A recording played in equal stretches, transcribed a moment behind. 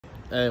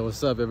Hey,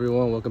 what's up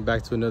everyone? Welcome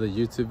back to another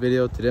YouTube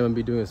video. Today I'm gonna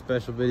be doing a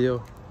special video.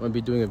 I'm gonna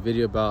be doing a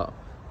video about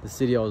the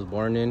city I was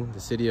born in, the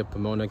city of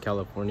Pomona,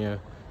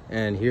 California.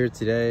 And here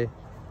today,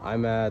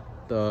 I'm at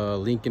the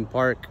Lincoln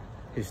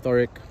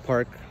Historic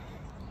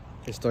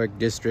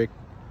District.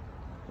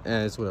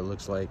 And it's what it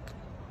looks like.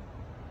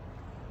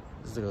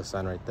 There's a little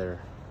sign right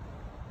there.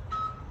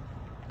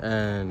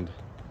 And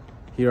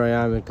here I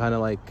am in kind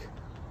of like,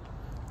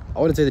 I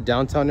wouldn't say the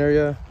downtown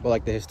area, but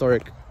like the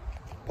historic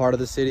part of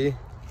the city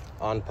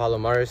on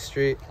Palomares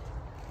Street.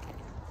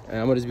 And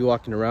I'm gonna just be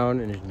walking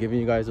around and giving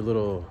you guys a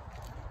little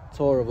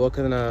tour of what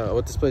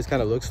this place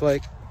kind of looks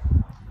like.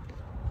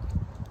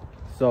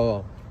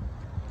 So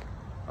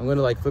I'm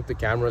gonna like flip the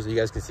camera so you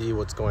guys can see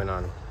what's going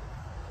on.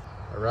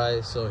 All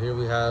right, so here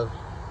we have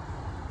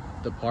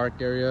the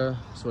park area.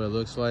 That's what it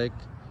looks like.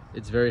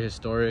 It's very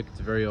historic, it's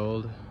very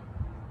old.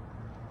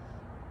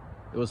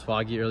 It was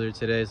foggy earlier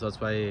today, so that's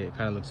why it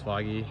kind of looks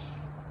foggy.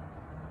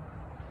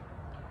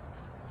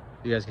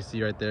 You guys can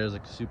see right there is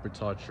like a super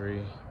tall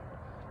tree.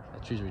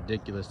 That tree's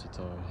ridiculously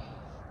tall.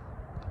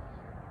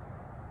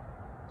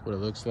 That's what it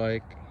looks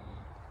like.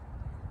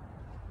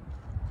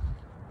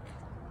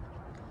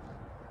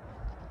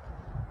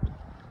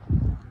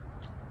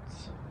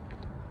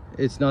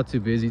 It's not too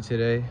busy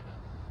today.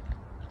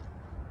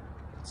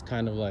 It's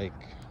kind of like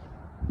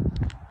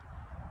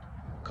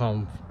a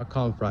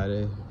calm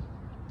Friday.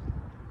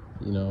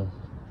 You know,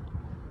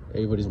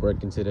 everybody's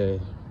working today.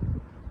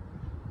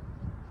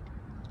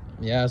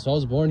 Yeah, so I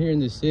was born here in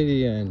this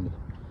city, and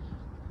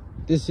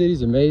this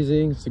city's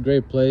amazing. It's a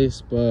great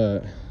place,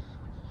 but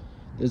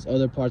there's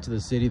other parts of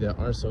the city that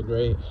aren't so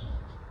great.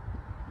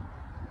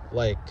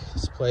 Like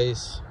this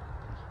place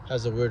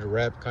has a weird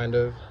rep, kind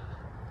of.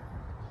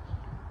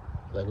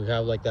 Like we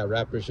have like that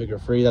rapper Sugar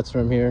Free that's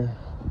from here,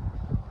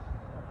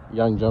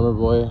 Young Drummer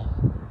Boy,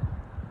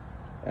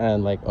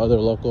 and like other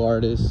local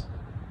artists.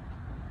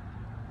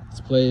 This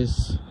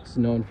place is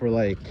known for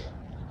like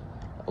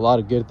a lot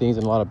of good things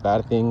and a lot of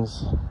bad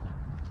things.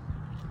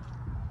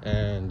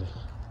 And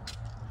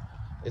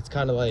it's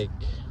kind of like,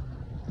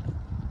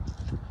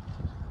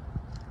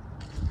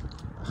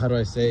 how do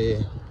I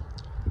say,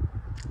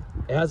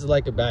 it has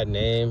like a bad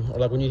name. Or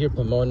like when you hear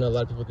Pomona, a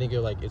lot of people think you're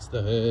like it's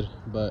the hood,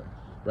 but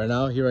right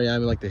now here I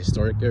am in like the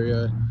historic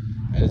area,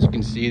 and as you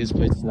can see, this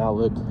place does not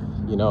look,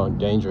 you know,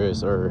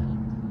 dangerous or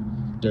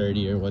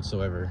dirty or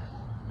whatsoever.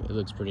 It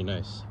looks pretty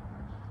nice.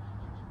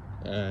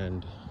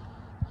 And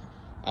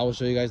I will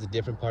show you guys a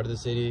different part of the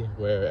city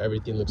where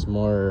everything looks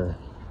more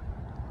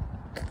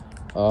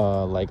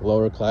like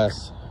lower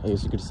class, I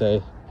guess you could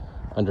say,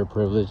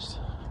 underprivileged,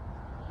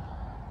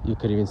 you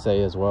could even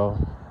say as well.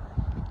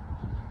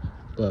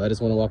 But I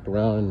just want to walk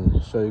around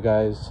and show you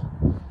guys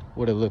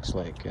what it looks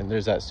like. And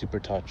there's that super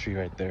tall tree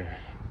right there.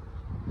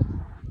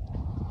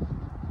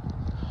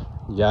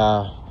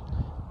 Yeah,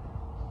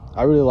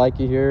 I really like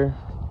it here.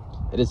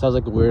 It just has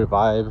like a weird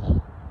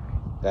vibe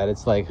that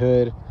it's like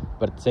hood,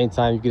 but at the same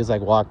time you can just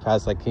like walk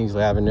past like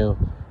Kingsley Avenue,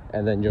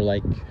 and then you're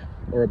like,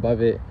 or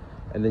above it,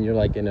 and then you're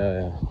like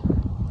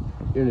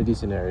you're in a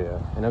decent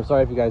area. And I'm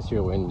sorry if you guys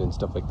hear wind and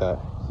stuff like that,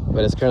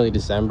 but it's currently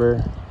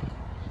December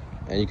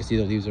and you can see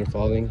the leaves are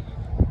falling.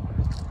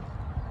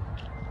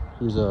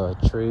 Here's a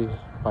tree,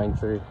 pine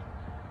tree.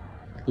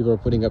 People are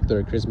putting up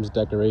their Christmas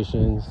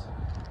decorations.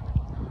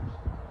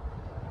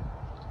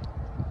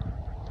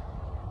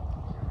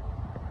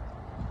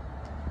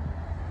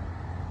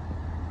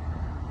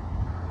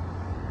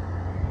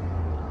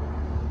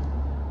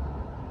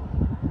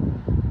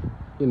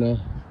 You know,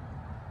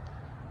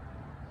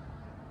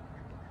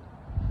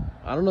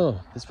 I don't know,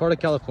 this part of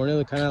California,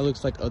 it kind of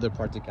looks like other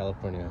parts of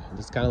California.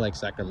 It's kind of like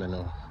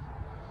Sacramento,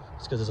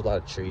 just because there's a lot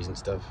of trees and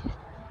stuff.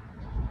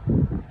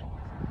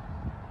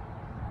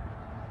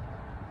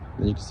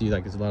 And you can see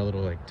like there's a lot of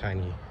little like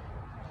tiny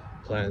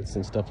plants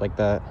and stuff like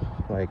that,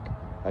 like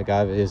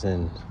agaves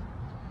and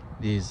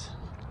these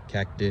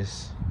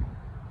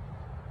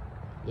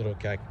little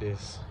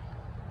cactus.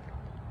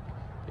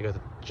 You got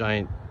the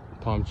giant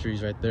palm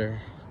trees right there.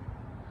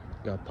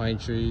 You got pine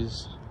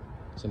trees,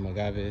 some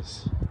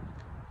agaves,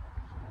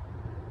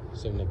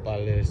 some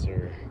nopales,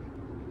 or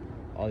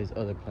all these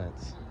other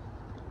plants.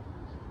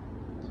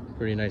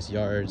 Pretty nice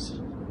yards.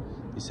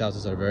 These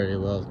houses are very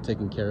well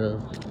taken care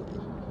of.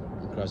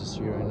 I'm across the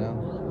street right now.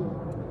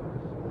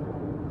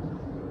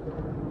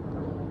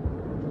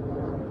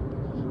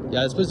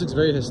 Yeah, this place looks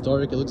very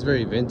historic. It looks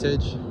very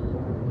vintage,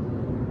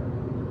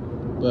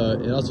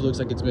 but it also looks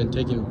like it's been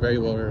taken very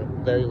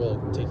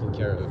well taken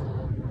care of.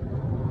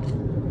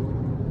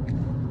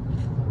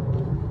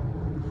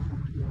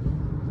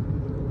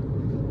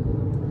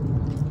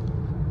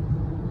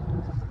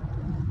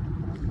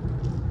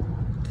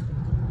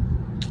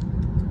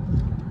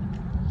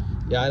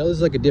 Yeah, I know this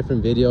is like a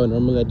different video.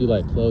 Normally I do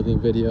like clothing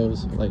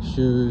videos, like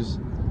shoes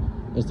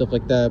and stuff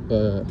like that,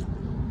 but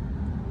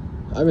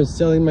I've been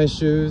selling my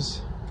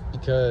shoes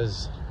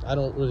because I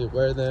don't really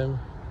wear them,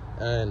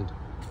 and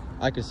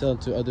I could sell them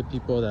to other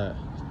people that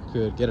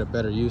could get a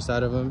better use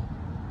out of them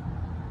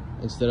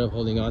instead of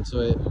holding on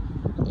to it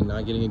and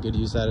not getting a good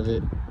use out of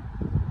it.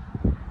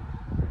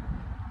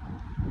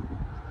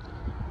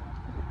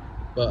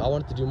 But I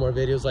wanted to do more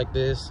videos like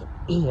this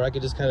where I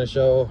could just kind of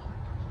show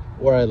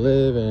where I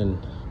live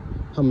and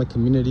how my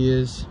community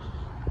is.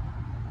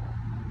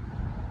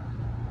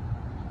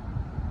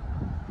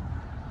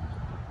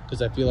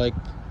 Because I feel like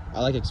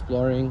I like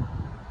exploring,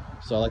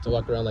 so I like to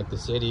walk around like the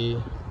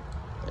city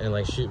and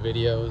like shoot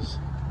videos,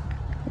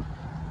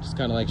 just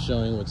kind of like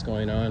showing what's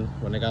going on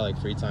when I got like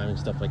free time and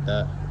stuff like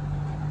that.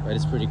 But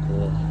it's pretty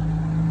cool.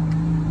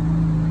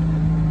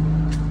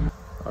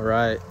 All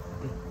right,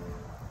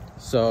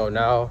 so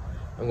now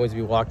I'm going to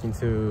be walking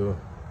to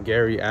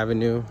Gary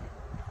Avenue,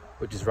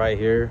 which is right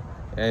here,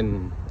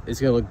 and it's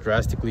gonna look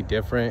drastically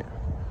different.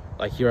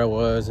 Like here I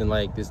was in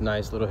like this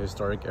nice little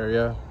historic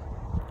area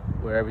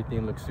where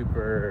everything looks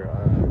super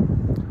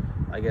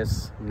I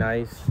guess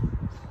nice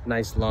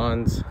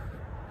lawns,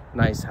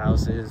 nice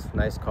houses,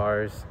 nice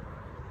cars,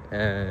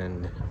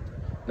 and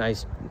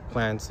nice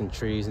plants and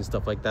trees and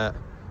stuff like that.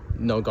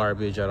 No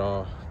garbage at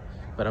all.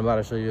 But I'm about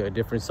to show you a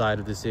different side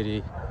of the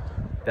city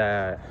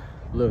that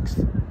looks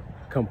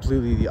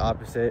completely the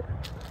opposite,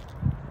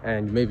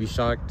 and you may be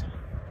shocked.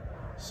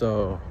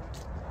 So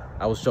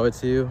I will show it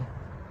to you.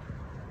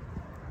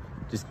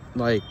 Just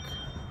like,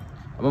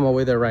 I'm on my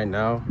way there right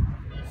now,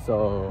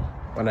 so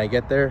when I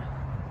get there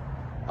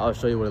I'll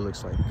show you what it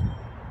looks like.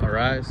 All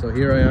right, so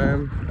here I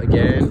am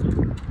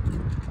again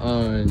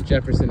on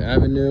Jefferson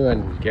Avenue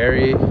and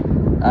Gary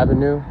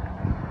Avenue,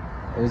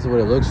 and this is what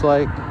it looks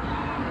like.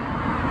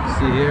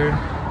 See here,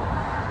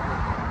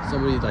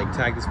 somebody like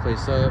tagged this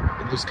place up.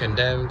 It looks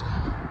condemned.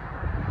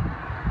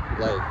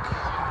 Like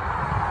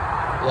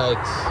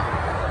yikes.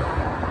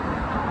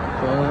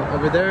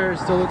 Over there it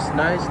still looks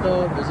nice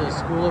though. There's a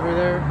school over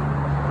there.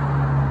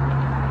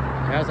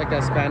 It has like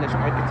that Spanish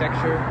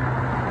architecture,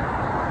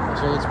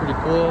 so it looks pretty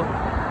cool.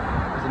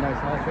 There's a nice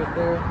house right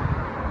there.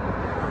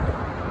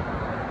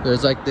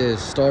 There's like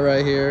this store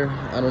right here.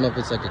 I don't know if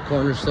it's like a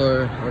corner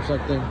store or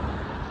something.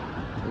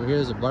 Over here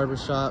is a barber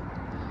shop.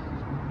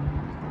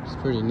 It's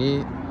pretty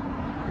neat.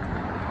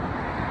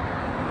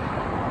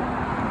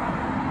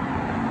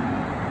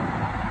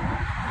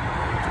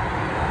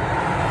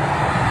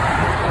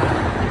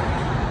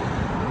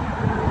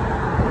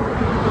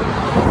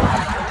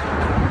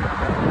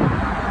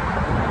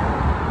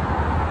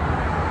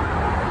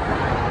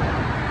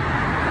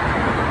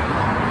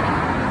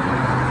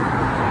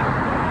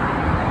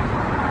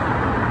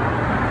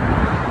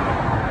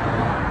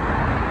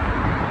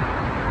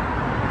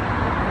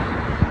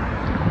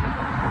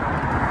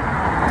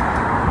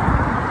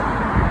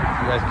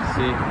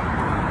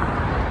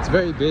 It's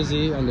very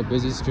busy on the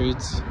busy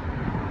streets.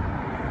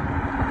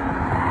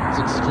 It's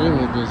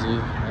extremely busy,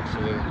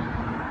 actually.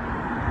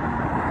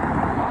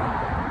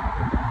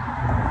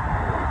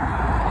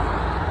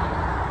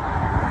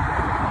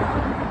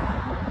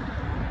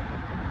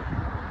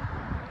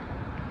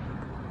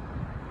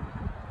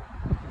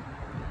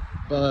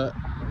 But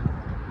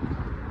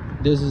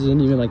this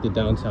isn't even like the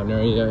downtown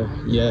area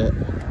yet.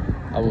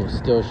 I will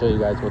still show you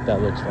guys what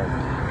that looks like.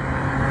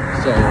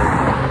 So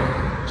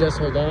just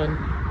hold on,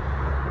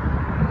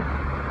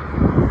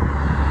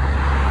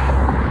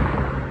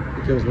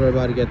 because we're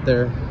about to get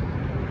there.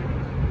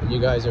 You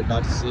guys are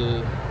about to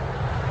see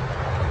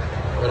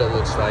what it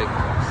looks like.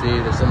 See,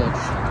 there's so much,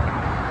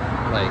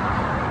 like,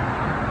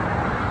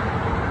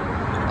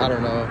 I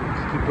don't know,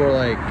 people are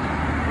like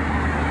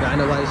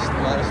vandalized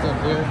a lot of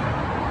stuff here.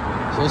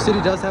 So the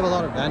city does have a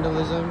lot of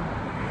vandalism,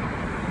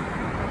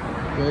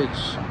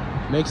 which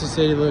makes the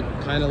city look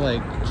kind of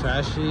like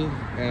trashy,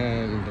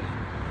 and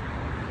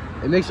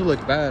it makes it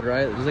look bad,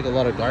 right? There's like a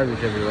lot of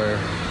garbage everywhere.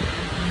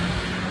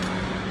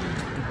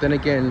 Then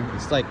again,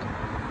 it's like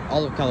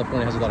all of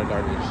California has a lot of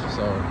garbage,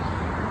 so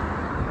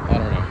I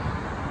don't know.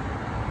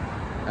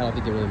 I don't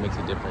think it really makes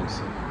a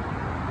difference.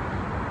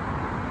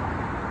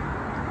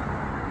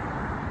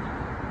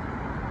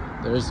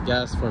 There's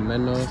gas for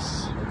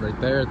Menos right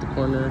there at the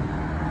corner.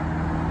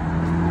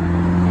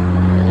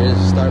 And here's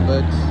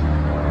Starbucks.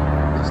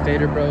 The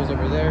Stater Bros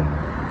over there.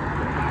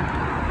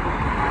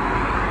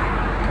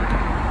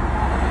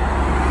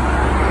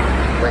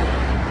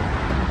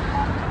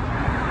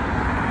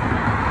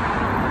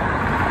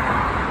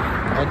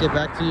 I'll get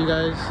back to you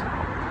guys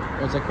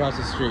once I cross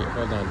the street.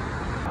 Hold on.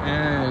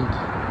 And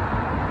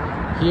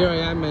here I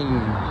am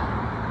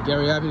in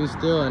Gary Avenue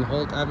still, and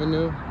Holt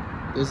Avenue.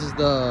 This is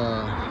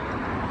the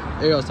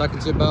area I was talking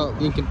to you about,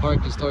 Lincoln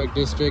Park Historic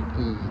District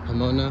in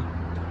Pomona.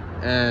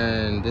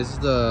 And this is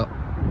the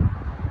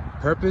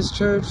Purpose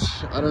Church.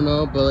 I don't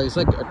know, but it's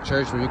like a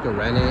church where you can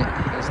rent it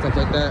and stuff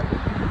like that.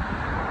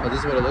 But this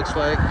is what it looks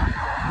like.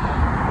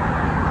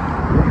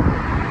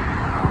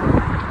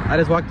 I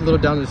just walked a little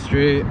down the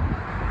street.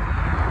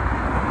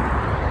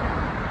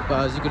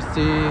 But as you can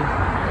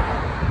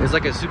see, it's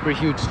like a super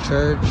huge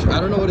church. I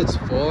don't know what it's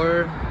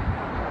for.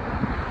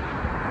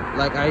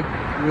 Like, I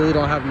really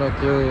don't have no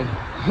clue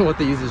what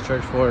they use this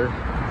church for,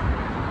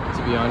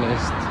 to be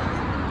honest.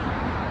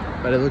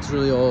 But it looks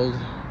really old.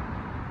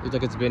 Looks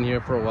like it's been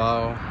here for a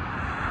while.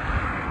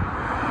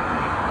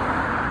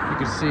 You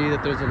can see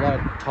that there's a lot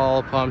of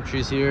tall palm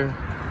trees here.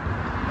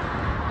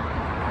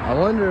 I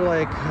wonder,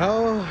 like,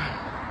 how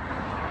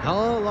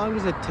How long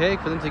does it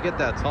take for them to get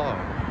that tall?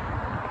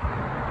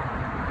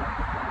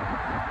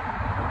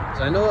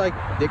 So I know like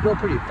they grow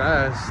pretty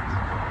fast,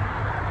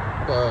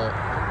 but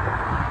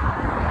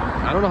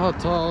I don't know how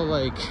tall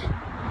like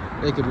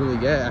they could really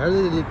get. I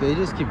heard they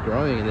just keep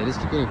growing and they just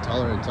keep getting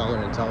taller and taller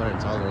and taller and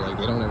taller. Like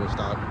they don't ever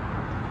stop.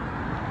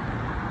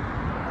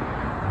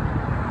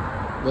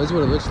 But this is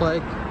what it looks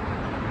like.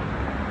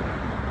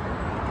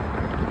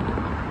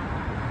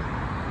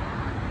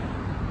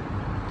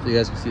 So you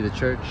guys can see the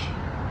church.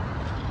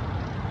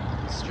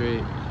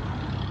 Straight.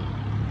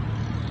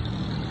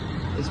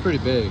 It's pretty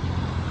big.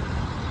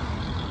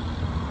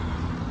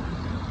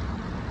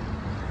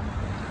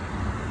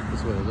 This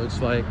is what it looks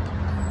like.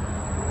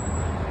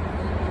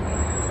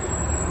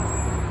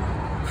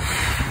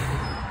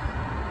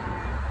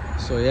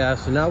 So yeah,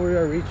 so now we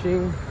are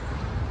reaching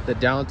the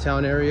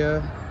downtown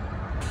area,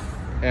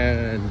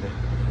 and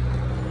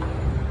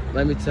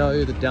let me tell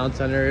you, the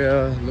downtown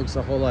area looks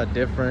a whole lot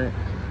different.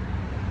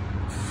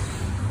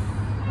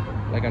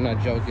 Like, I'm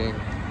not joking.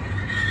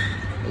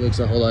 It looks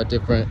a whole lot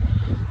different.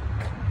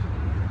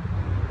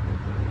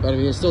 But I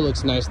mean, it still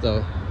looks nice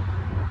though.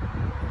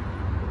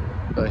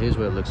 But here's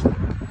what it looks like.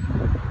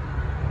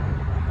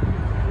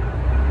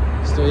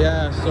 So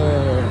yeah, so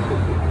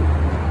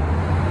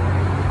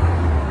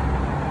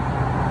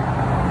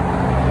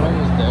we're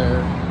almost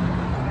there.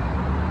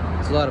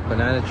 There's a lot of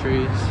banana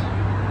trees.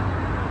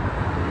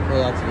 A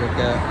lot to look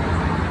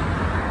at.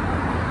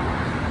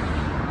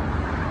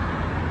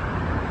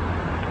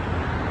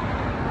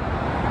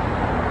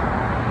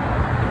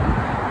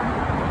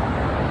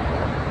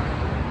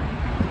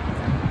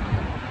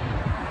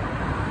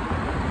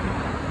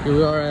 Here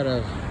we are at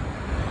a,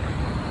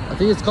 I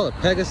think it's called a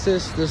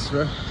Pegasus, this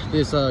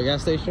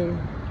gas station.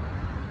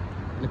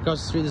 And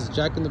across the street is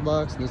Jack in the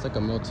Box, and it's like a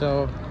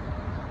motel.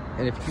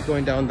 And if you keep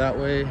going down that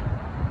way,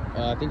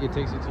 I think it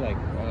takes you to like,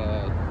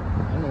 I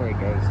don't know where it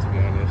goes, to be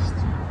honest.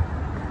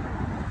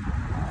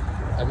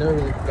 I've never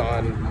really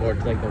gone more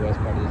to like the west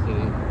part of the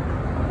city.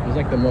 It's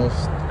like the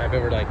most I've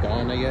ever like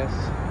gone, I guess.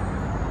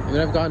 And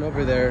then I've gone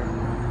over there.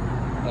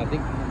 I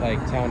think like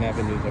Town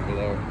Avenue's over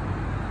there,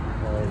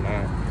 or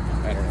not,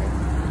 I don't know.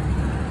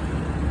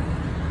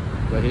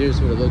 But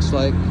here's what it looks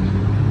like.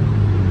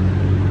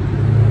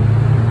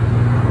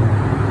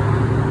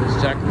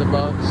 There's Jack in the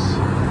Box.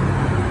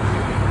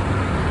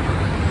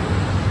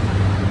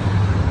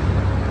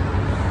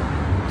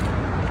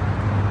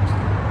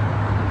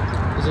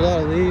 There's a lot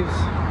of leaves.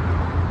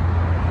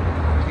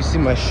 You see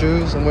my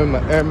shoes. I'm wearing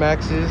my Air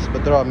Maxes,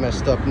 but they're all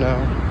messed up now.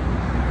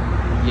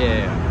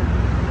 Yeah.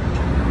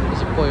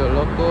 There's a Pollo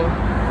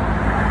Loco.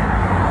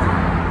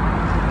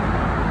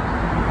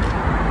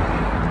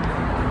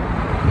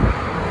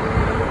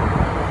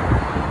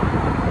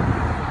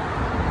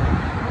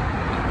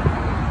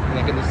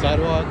 In the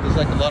sidewalk, there's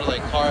like a lot of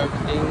like carved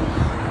things,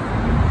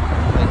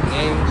 like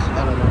names,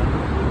 I don't know.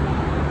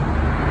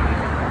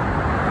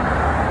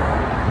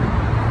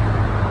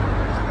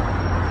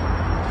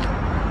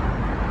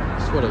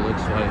 That's what it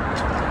looks like.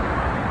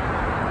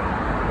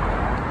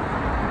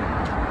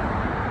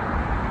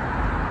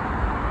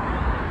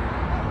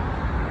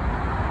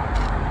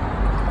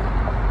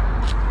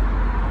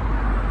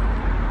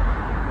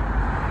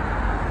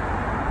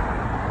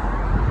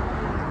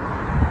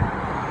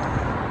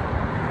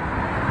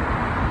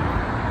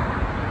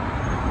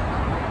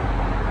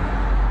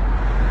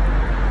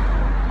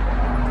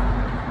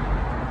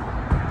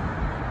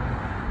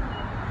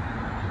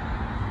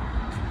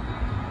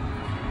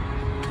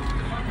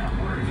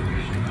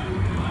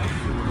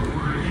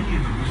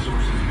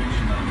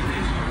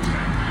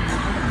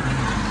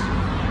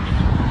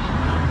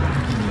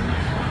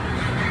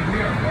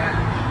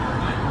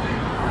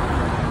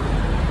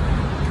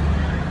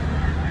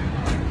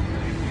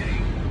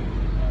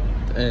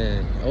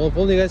 And well, if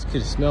only you guys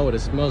could smell what it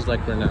smells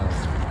like right now.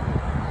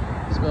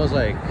 It smells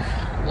like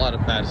a lot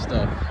of bad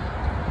stuff.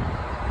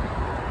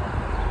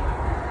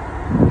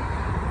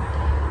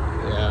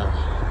 Yeah,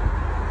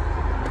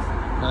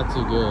 not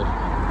too good.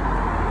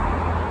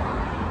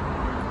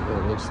 What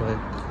it looks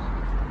like.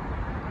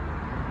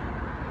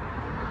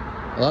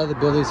 A lot of the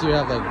buildings here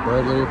have like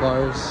burglary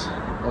bars,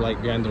 or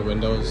like behind their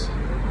windows.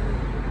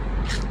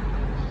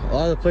 A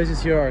lot of the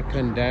places here are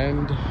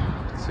condemned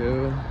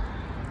too.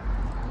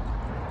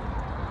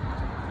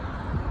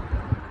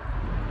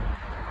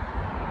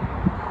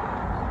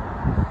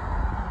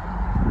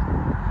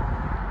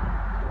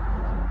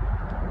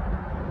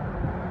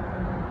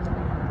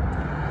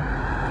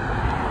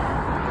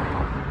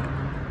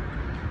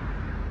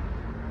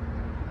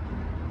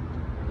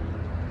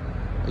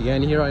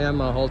 Again, here I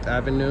am on Holt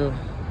Avenue,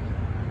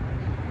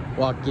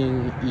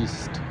 walking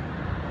east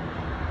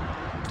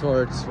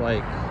towards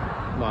like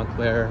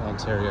Montclair,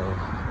 Ontario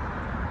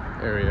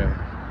area.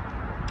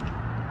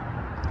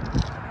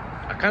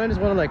 I kind of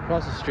just want to like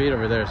cross the street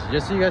over there, so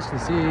just so you guys can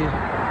see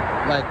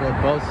like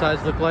what both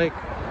sides look like.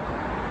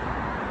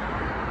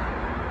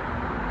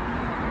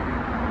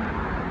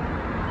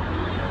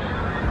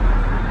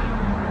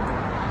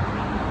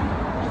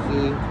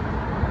 See,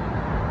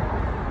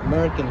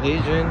 American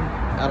Legion.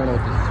 I don't know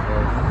what this is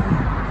for.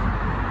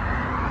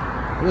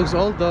 It looks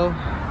old though.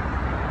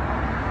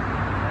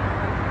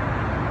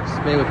 It's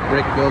made with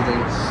brick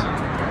buildings.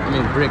 I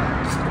mean brick.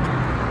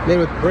 Made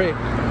with brick.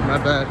 My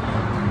bad.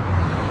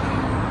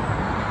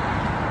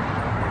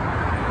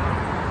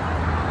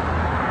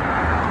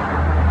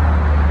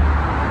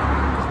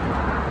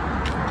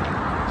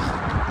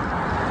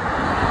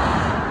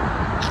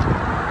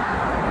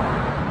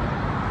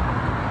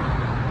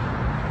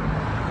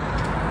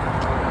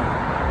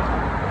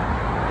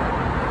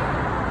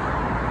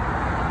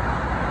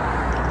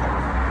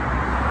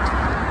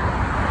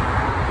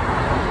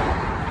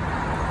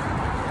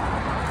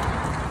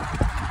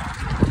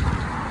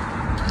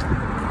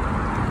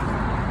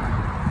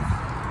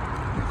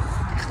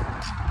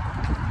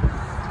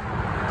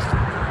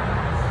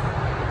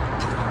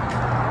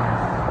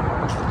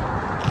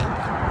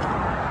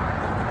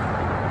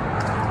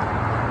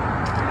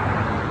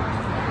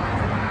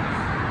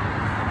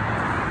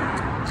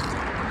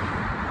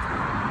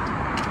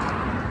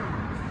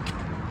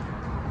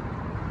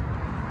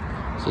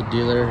 It's a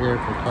dealer here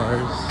for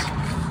cars.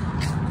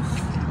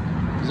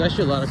 There's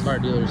actually a lot of car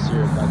dealers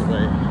here, by the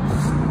way.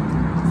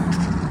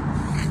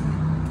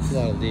 There's a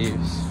lot of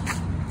leaves.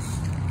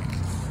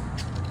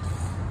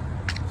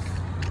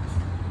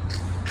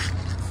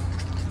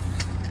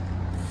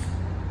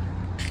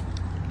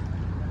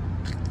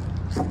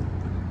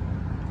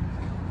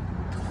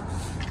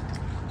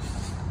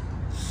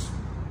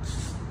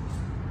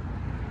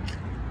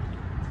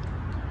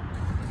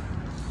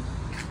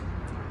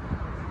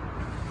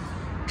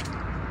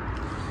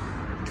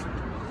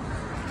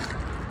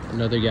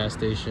 Another gas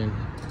station.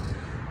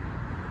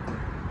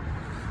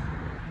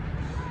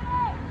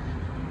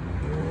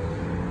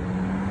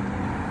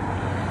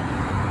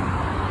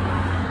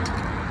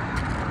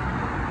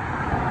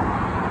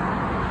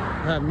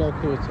 I have no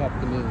clue what's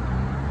happening.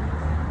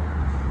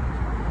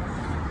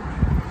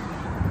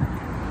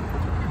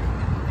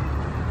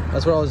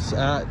 That's where I was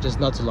at just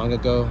not too long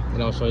ago,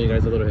 and I'll show you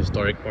guys a little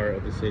historic part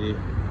of the city.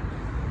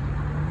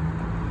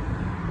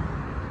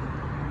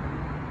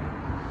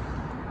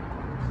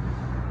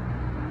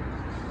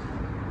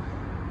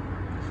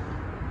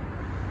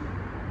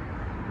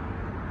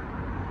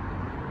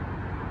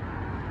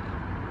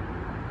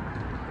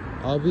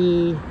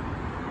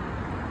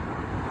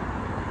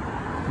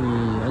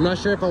 I'm not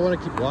sure if I want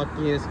to keep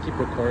walking and just keep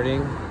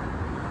recording,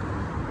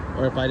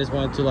 or if I just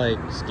want to like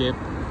skip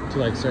to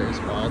like certain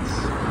spots.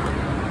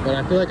 But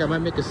I feel like I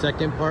might make a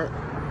second part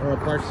or a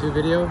part 2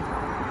 video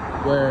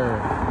where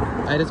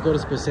I just go to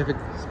specific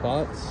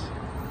spots,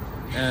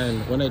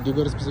 and when I do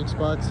go to specific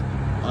spots,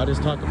 I'll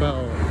just talk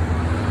about,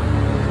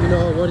 you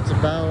know, what it's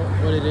about,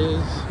 what it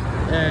is,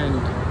 and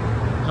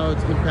how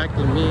it's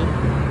impacted me,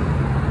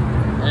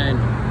 and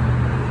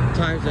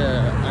times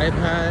that I've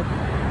had,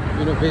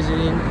 you know,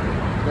 visiting,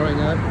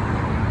 growing up,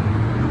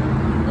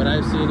 what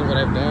I've seen and what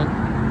I've done.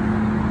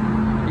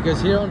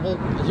 Because here on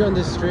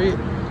this street,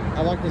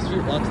 I walk this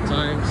street lots of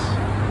times.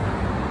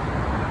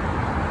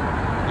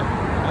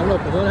 I don't know,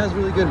 Pomona has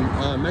really good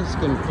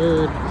Mexican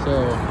food,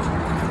 so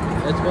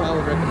that's what I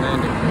would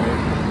recommend it for.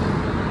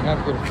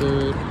 Have good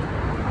food.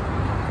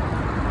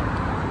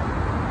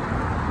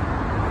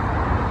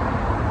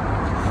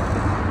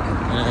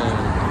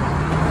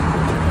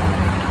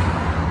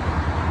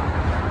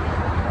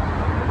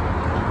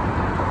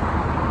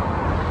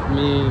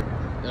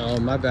 Oh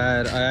my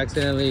bad, I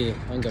accidentally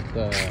hung up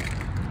the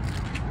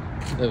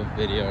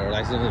video, or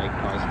accidentally like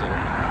paused it.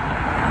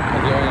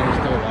 But here I am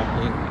still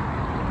walking.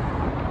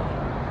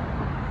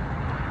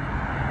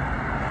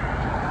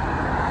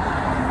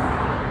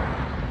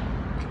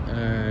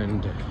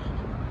 And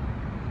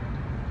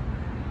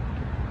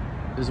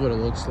this is what it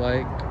looks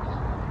like.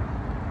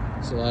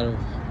 It's a lot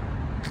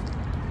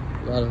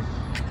of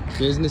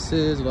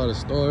businesses, a lot of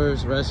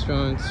stores,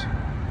 restaurants,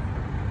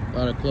 a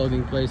lot of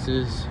clothing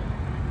places.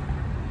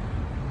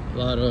 A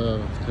lot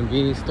of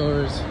convenience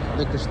stores,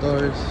 liquor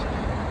stores,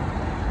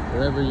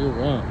 whatever you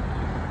want.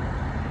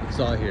 It's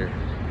all here.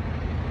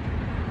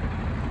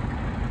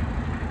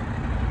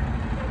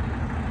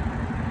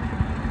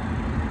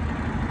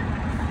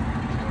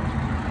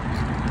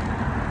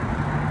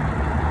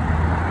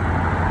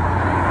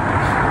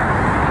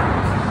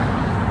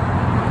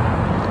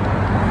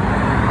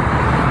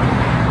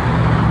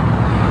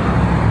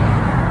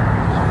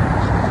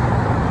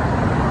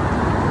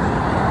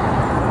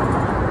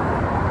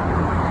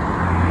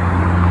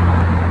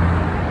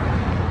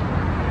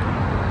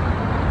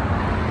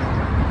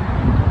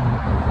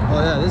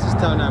 This is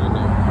Town Avenue.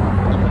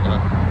 Look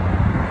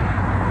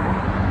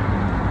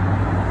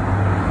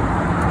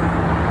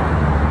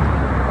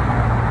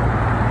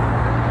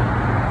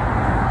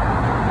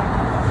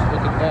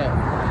at that.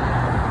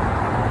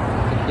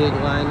 A big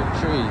line of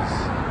trees.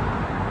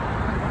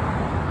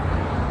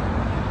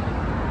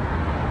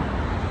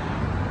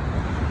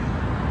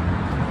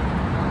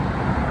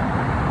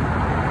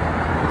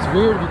 It's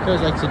weird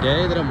because like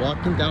today that I'm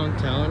walking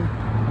downtown,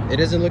 it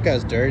doesn't look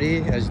as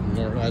dirty as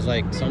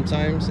like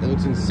sometimes. It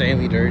looks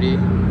insanely dirty. I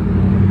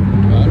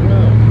don't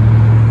know.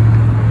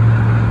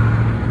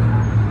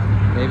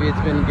 Maybe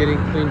it's been getting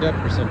cleaned up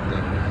or something.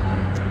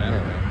 I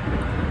don't know.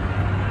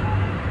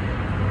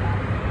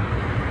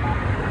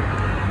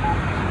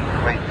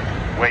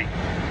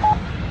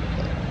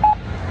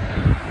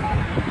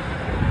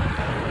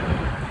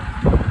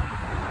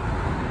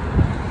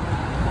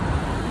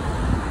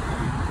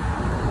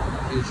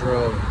 These are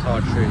all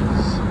tall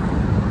trees.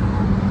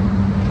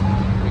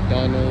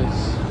 McDonald's,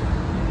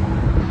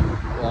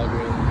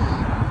 Walgreens.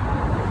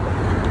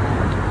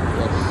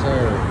 Yes,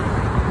 sir.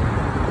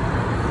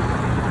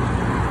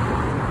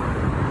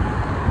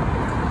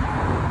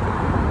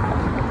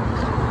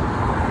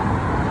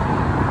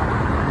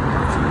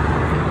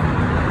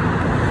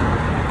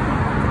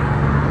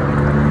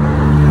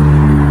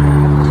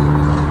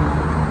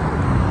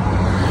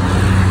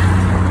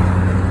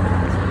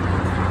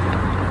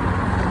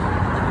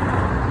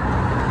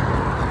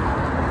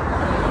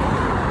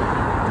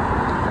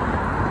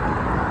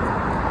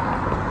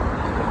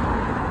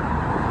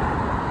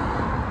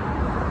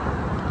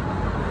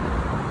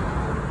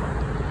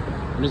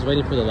 I'm just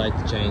waiting for the light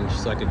to change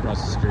so I can cross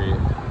the street.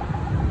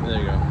 There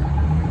you go.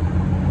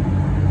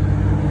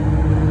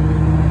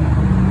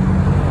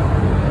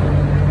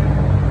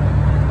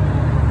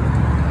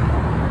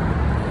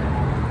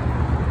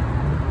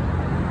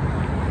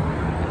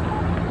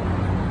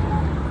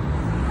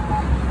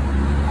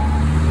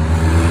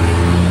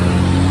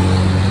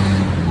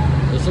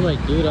 There's some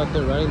like dude out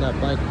there riding that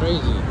bike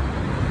crazy.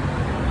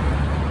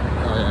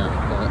 Oh yeah.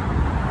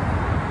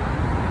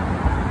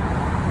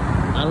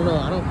 I don't know,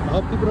 I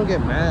hope people don't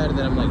get mad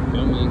that I'm like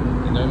filming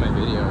and they're in my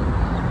video.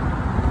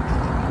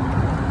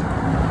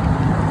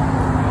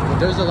 But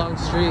there's a long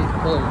street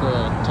full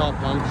of tall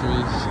palm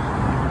trees.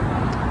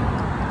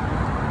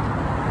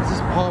 This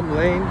is Palm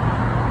Lane.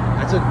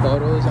 I took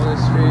photos on this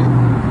street.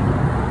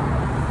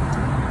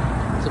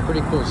 It's a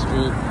pretty cool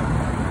street.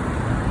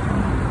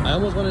 I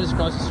almost want to just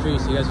cross the street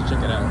so you guys can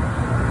check it out.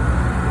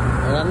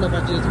 Or I don't know if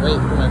I should just wait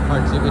for my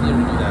part 2 video to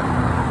do that.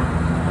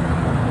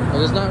 Well,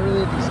 there's not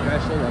really anything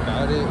special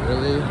about it,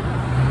 really.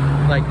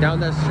 Like down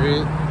that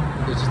street,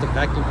 it's just a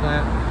packing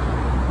plant.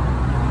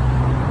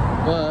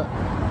 But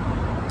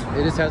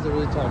it just has the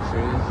really tall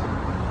trees.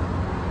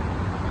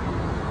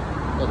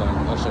 Hold on,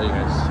 I'll show you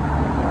guys.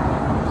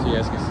 So you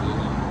guys can see.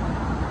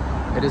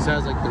 It just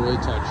has like the really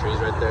tall trees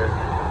right there.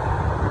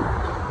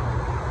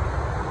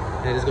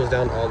 And it just goes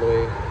down all the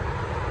way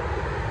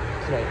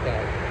to like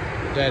that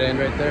dead end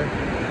right there.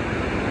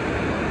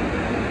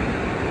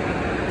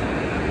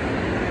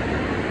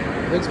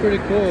 Looks pretty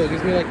cool. It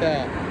gives me like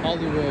that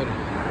Hollywood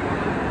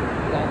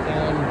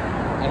downtown,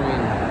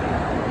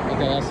 like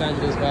the Los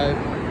Angeles vibe.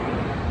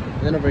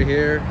 And then over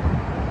here,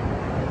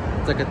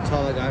 it's like a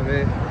tall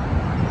agave,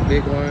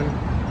 big one.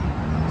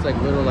 It's like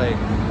little like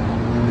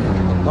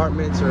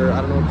apartments, or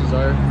I don't know what these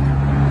are.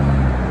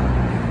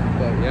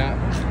 But yeah,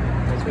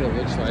 that's what it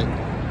looks like.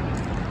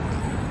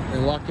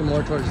 And walking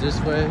more towards this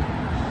way,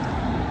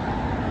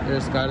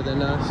 there's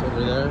Cardenas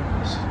over there,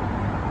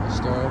 a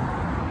store.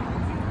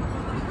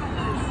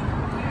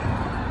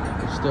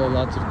 Still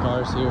lots of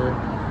cars here.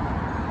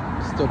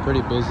 Still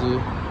pretty busy.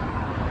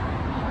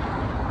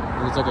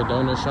 There's like a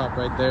donut shop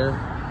right there.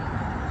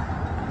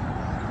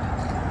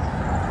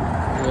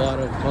 A lot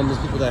of homeless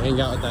people that hang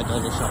out at that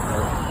donut shop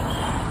there,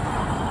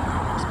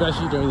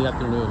 especially during the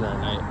afternoon or at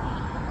night.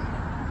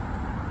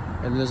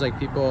 And there's like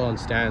people on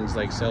stands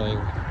like selling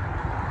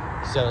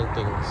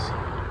things.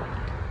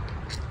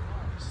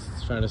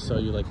 Just trying to sell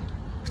you like,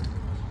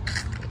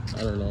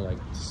 I don't know, like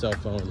cell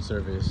phone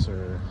service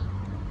or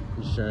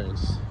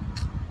insurance.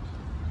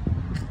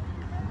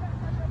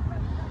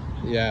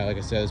 Yeah, like I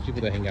said, there's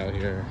people that hang out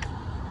here.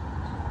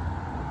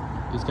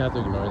 You just have to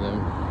ignore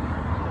them.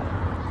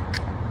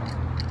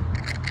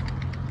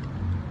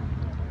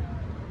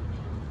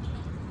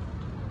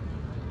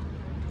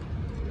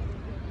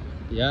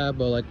 Yeah,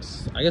 but like,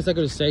 I guess I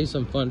could say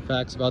some fun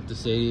facts about the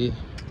city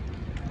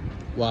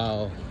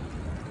while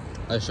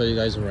I show you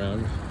guys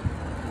around.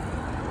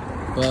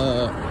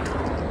 But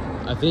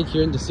I think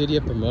here in the city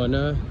of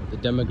Pomona, the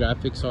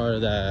demographics are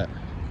that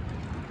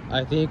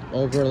I think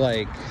over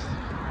like,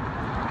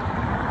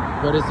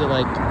 what is it,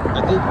 like,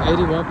 I think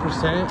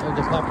 81% of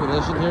the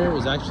population here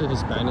is actually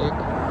Hispanic.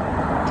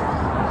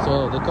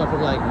 So they come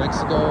from like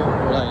Mexico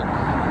or like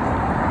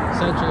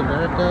Central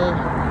America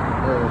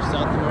or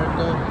South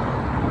America.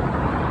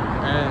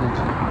 And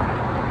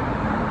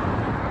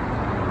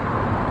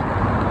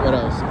what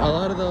else? A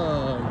lot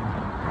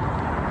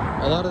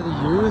of the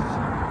youth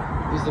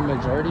is the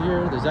majority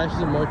here. There's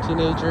actually more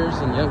teenagers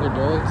and young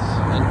adults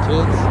and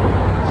kids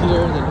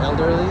here than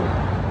elderly.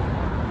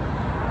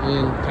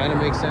 And kind of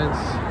makes sense.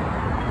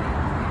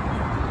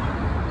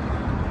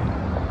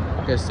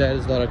 Like I said,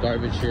 there's a lot of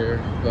garbage here,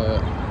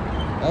 but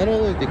I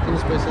don't know if they clean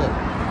this place up.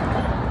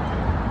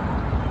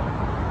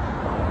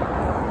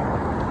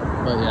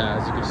 But yeah,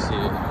 as you can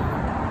see,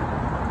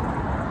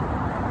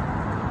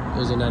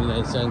 there's a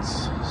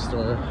 99-cents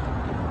store.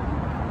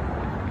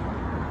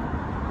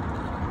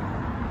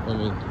 I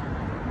mean,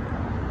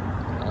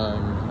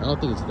 I don't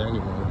think it's there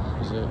anymore,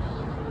 is it?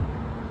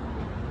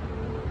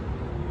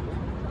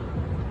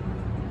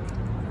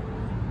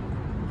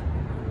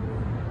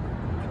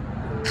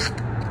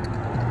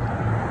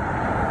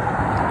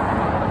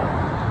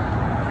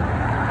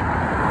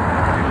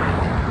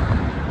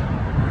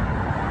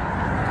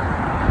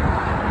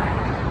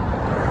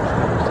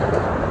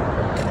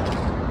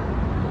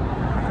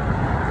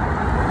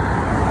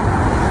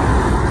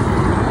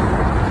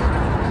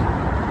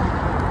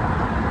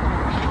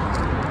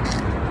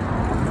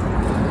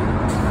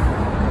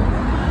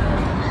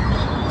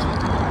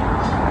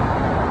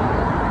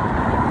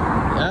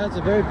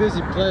 very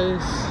busy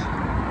place.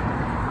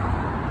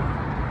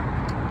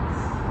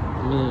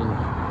 I mean,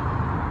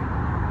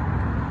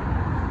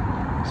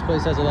 this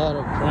place has a lot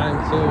of crime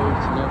too.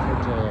 It's known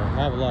to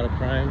have a lot of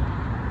crime.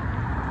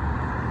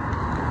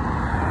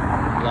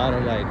 A lot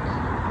of like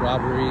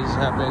robberies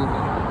happen,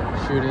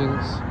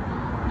 shootings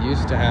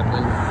used to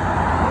happen.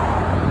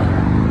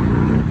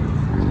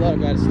 There's a lot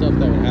of bad stuff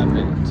that would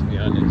happen, to be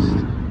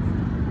honest.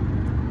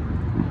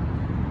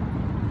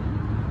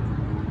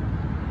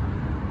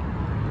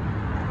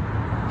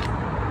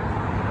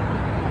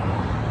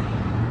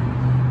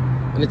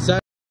 And it's sad,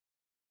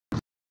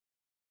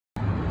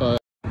 but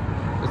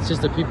it's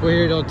just the people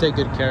here don't take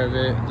good care of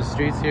it. The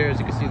streets here, as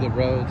you can see, the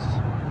roads,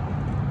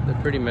 they're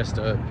pretty messed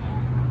up.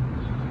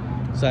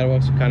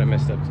 Sidewalks are kind of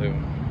messed up too.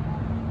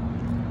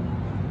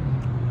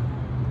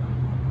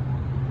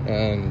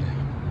 And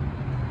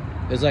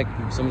there's like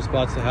some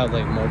spots that have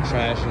like more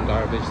trash and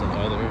garbage than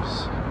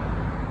others.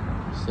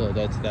 So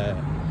that's that.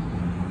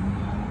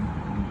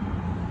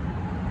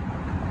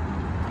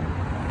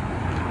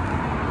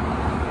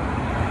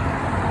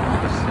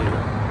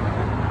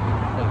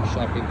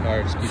 Shopping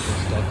carts, people's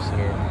stuffs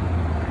here.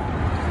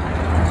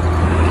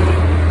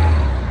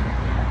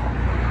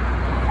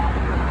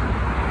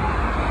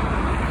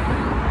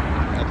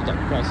 I have to duck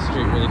across the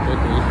street really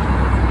quickly.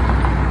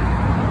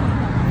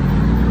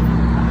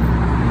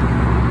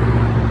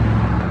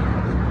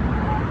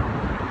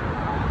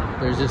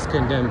 There's this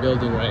condemned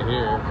building right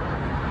here.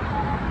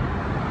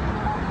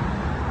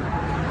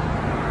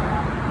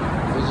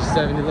 There's a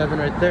 7-Eleven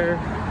right there.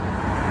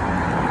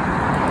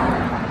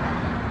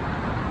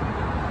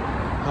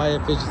 High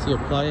efficiency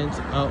appliance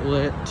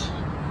outlet,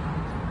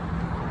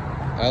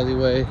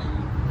 alleyway. I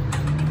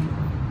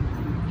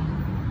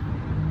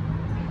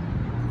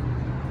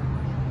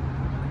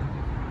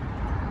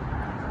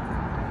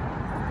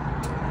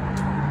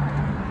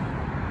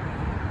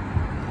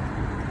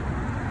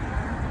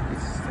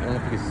don't know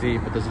if you can see,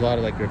 but there's a lot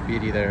of like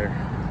graffiti there,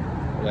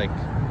 or like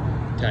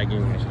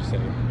tagging, I should say,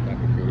 not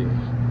graffiti.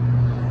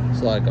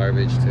 There's a lot of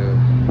garbage too.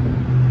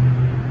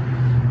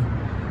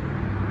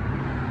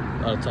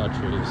 A lot of tall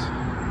trees.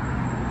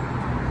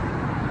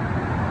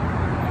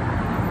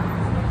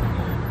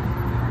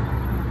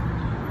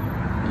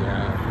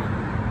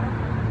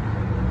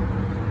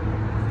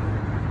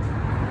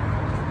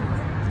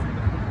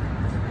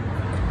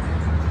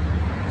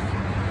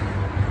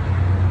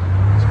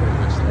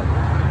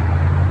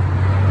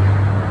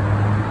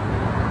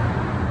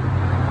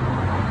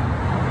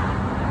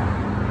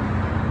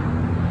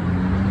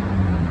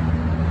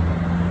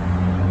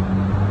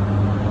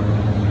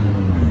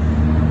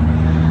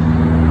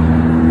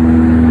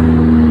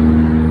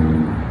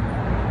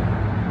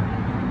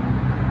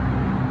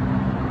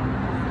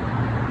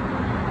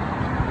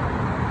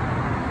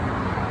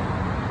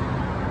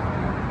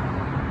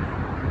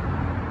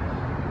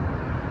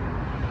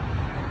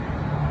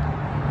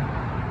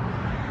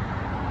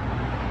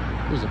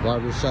 There's a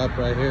barber shop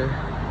right here,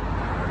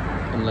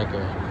 and like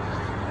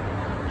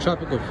a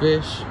tropical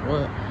fish.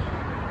 What?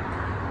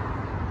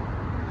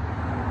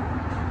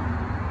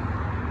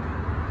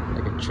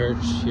 Like a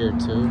church here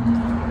too.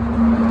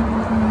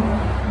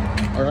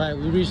 All right,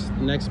 we reached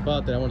the next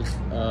spot that I wanted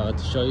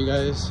to show you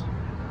guys,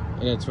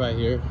 and it's right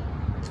here.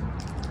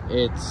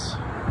 It's,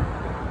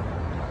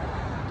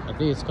 I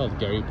think it's called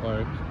Gary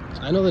Park.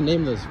 I know the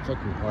name of this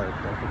fucking park,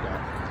 but I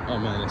forgot. Oh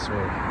man, I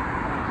swear.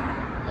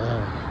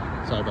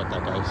 Sorry about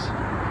that, guys.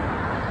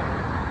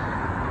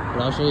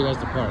 But I'll show you guys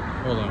the park.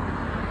 Hold on.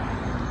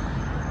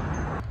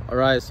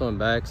 Alright, so I'm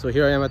back. So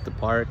here I am at the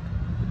park.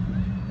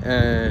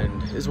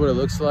 And this is what it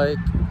looks like.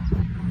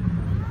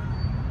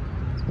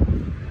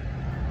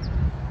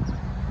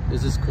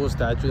 There's this cool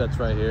statue that's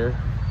right here.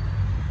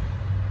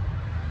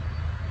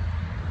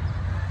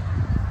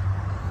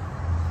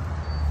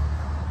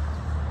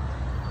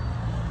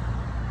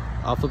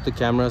 I'll flip the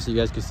camera so you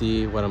guys can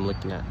see what I'm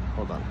looking at.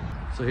 Hold on.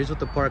 So here's what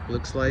the park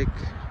looks like.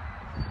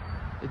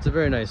 It's a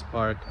very nice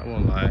park, I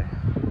won't lie.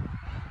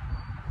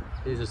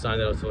 Here's the sign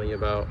that I was telling you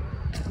about.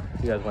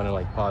 If you guys want to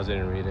like pause it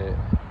and read it.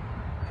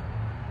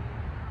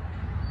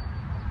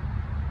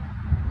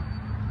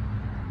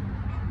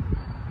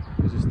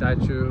 There's a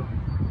statue.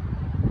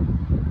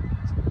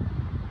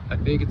 I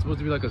think it's supposed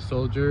to be like a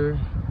soldier,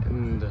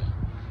 and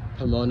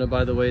Pomona,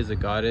 by the way, is a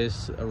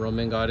goddess, a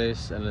Roman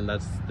goddess, and then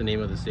that's the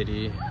name of the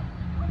city,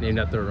 named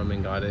after a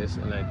Roman goddess,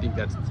 and I think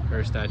that's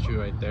her statue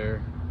right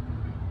there.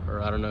 Or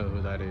I don't know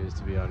who that is,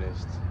 to be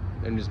honest.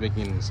 I'm just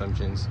making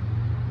assumptions.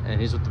 And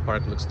here's what the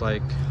park looks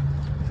like.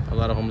 A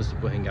lot of homeless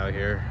people hang out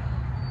here.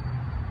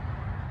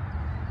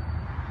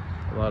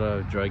 A lot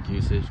of drug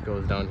usage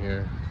goes down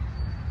here.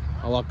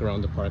 I'll walk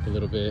around the park a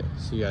little bit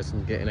so you guys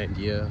can get an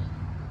idea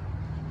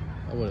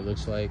of what it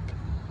looks like.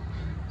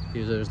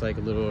 There's like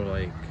a little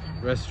like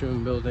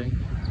restroom building,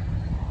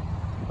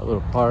 a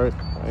little park,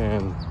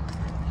 and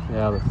they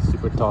have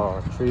super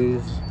tall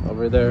trees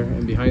over there.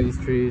 And behind these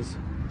trees,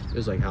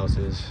 there's like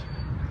houses,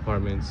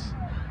 apartments.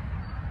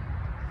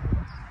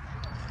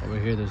 Over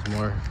here, there's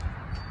more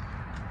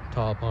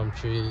tall palm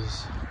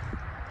trees.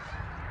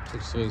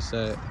 Big swing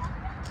set.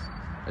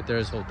 Right there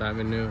is Holt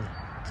Avenue.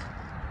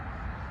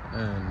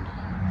 And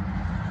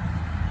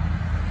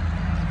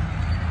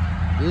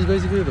this is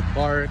basically the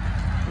park.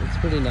 It's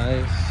pretty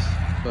nice,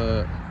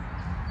 but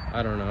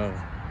I don't know.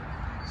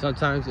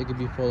 Sometimes it could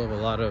be full of a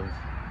lot of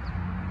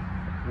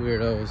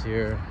weirdos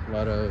here, a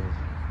lot of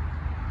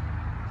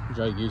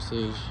drug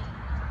usage,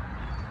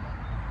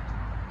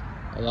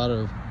 a lot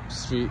of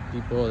street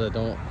people that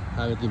don't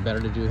have anything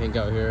better to do, hang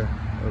out here,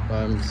 or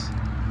bums.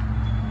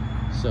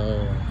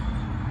 So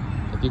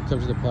if you come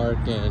to the park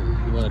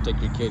and you want to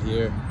take your kid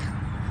here,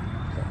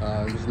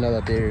 just know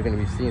that they're going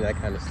to be seeing that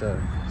kind of stuff.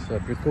 So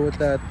if you're cool with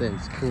that, then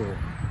it's cool.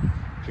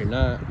 If you're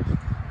not,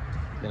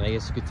 then I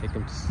guess you could take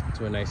them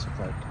to a nicer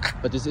park.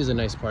 But this is a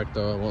nice park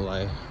though, I won't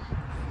lie.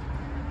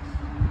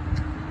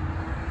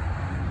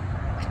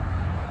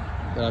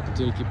 But I'll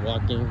continue to keep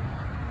walking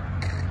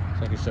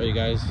so I can show you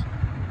guys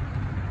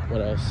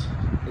what else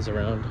is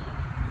around.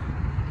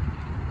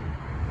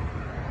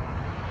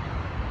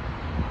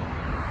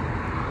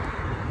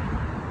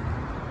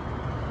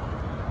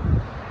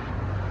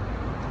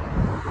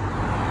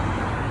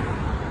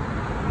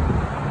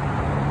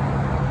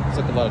 There's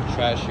like a lot of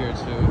trash here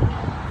too.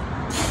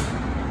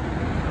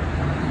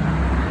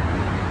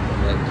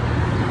 Like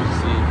you can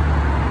see.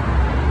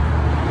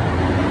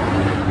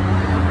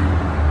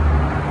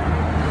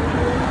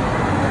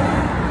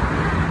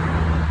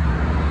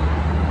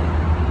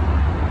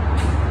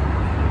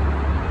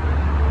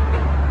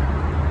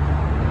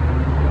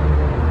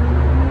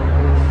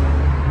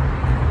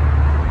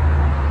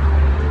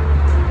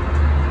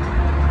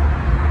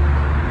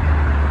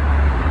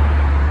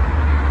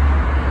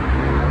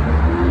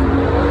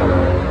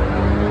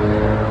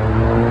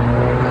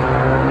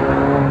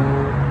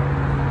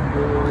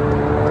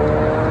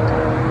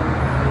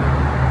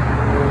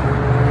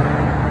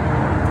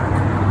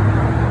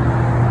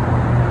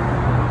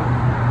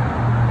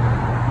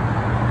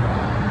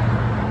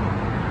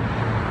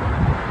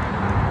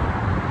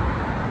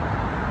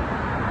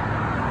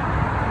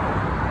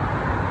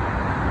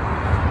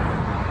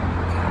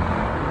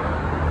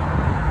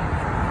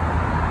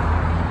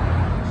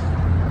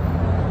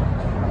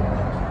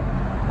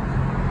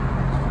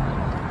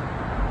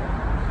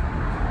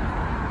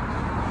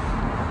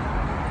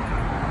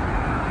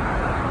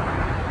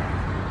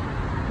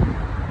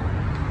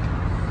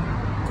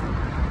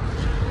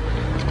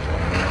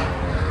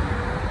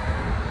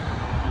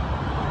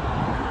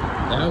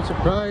 I'm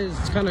surprised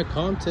it's kind of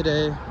calm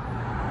today.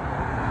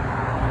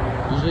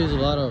 Usually there's a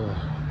lot of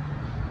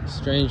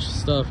strange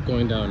stuff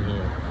going down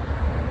here.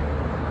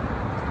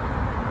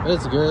 But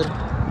it's good.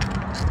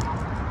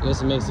 I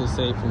guess it makes it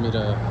safe for me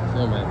to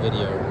film my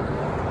video.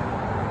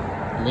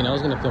 I mean, I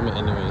was gonna film it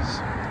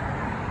anyways.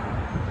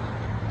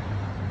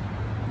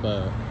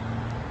 But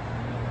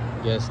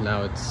I guess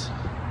now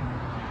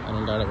I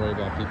don't gotta worry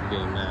about people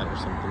getting mad or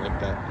something like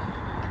that.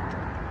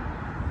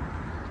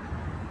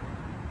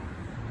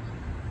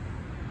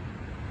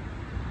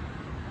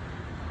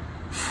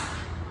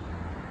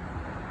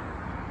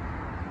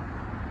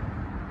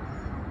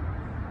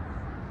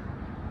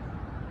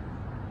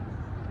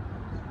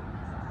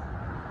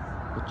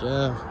 But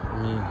yeah, I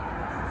mean,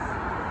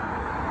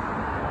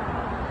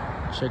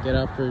 check it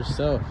out for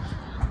yourself.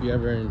 If you're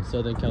ever in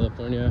Southern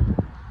California,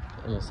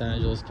 in Los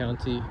Angeles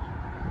County,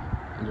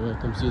 and you want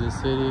to come see the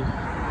city, you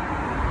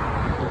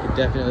can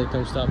definitely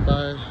come stop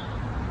by,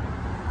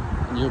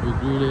 and you'll be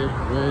greeted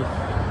with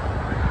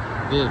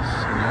this,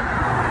 you know?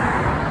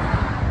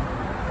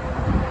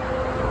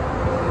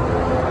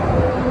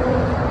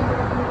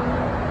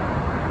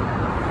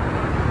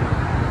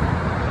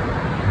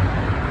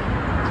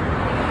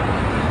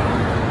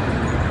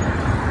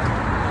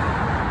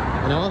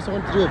 And I also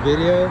want to do a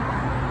video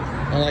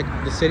on like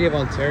the city of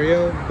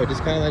Ontario, but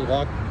just kind of like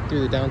walk through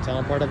the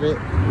downtown part of it.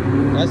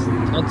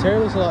 Ontario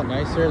looks a lot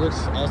nicer. It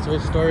looks also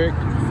historic.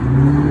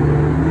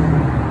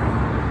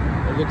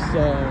 It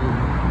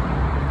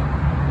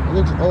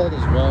looks old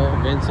as well,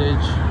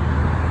 vintage.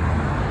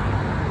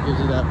 It gives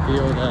you that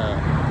feel that,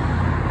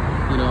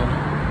 you know,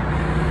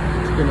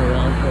 it's been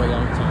around for a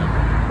long time.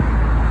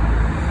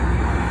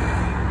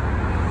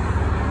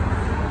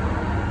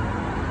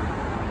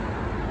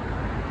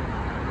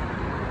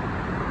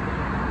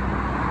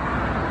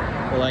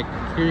 But like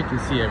here you can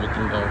see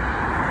everything though.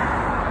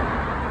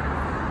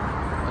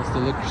 That's the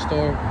liquor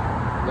store.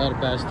 A lot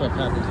of bad stuff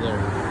happens there.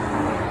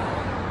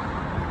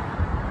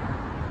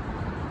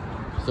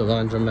 It's the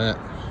laundromat.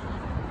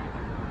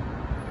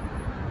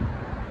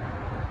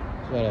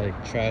 There's a lot of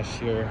like trash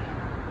here.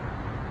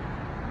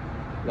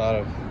 A lot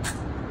of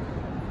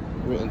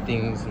rotten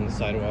things on the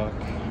sidewalk.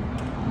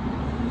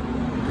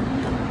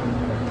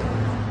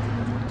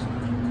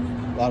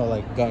 A lot of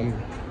like gum.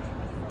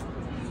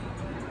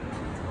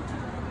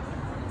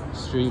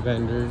 Street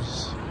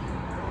vendors.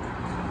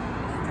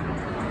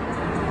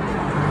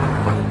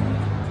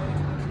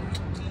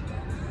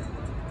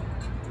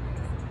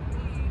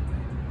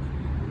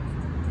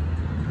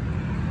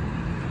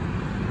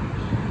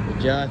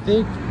 But yeah, I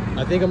think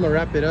I'm gonna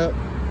wrap it up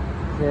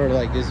for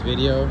like this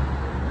video.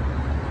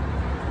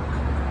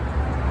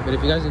 But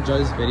if you guys enjoy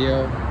this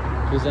video,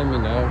 please let me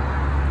know.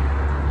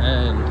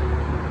 And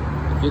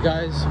if you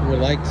guys would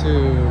like to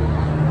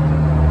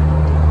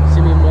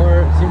see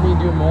me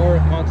do more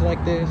content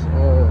like this,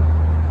 or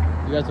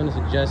you guys want to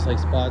suggest like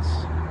spots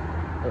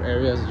or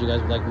areas that you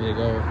guys would like me to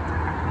go,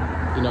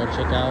 you know,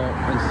 check out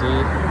and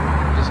see,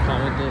 just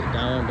comment it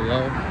down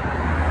below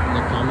in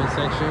the comment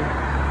section.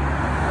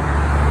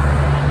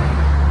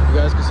 You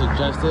guys can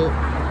suggest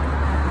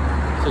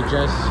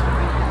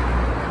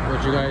what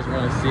you guys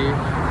want to see.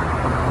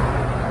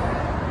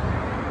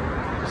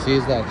 See,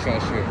 it's that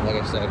trash here,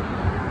 like I said.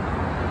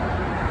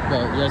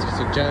 But you guys can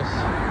suggest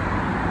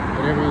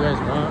whatever you guys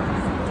want,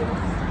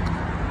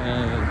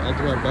 and I'll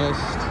do my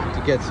best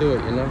to get to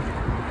it, you know.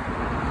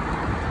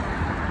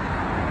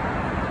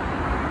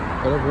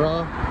 But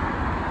overall,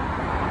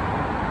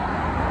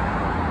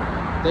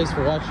 thanks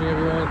for watching,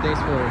 everyone.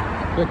 Thanks for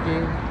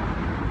clicking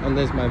on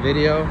my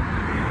video.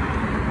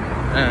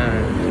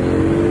 And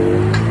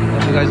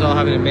hope you guys all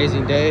have an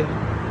amazing day.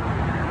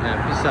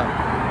 And peace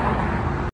out.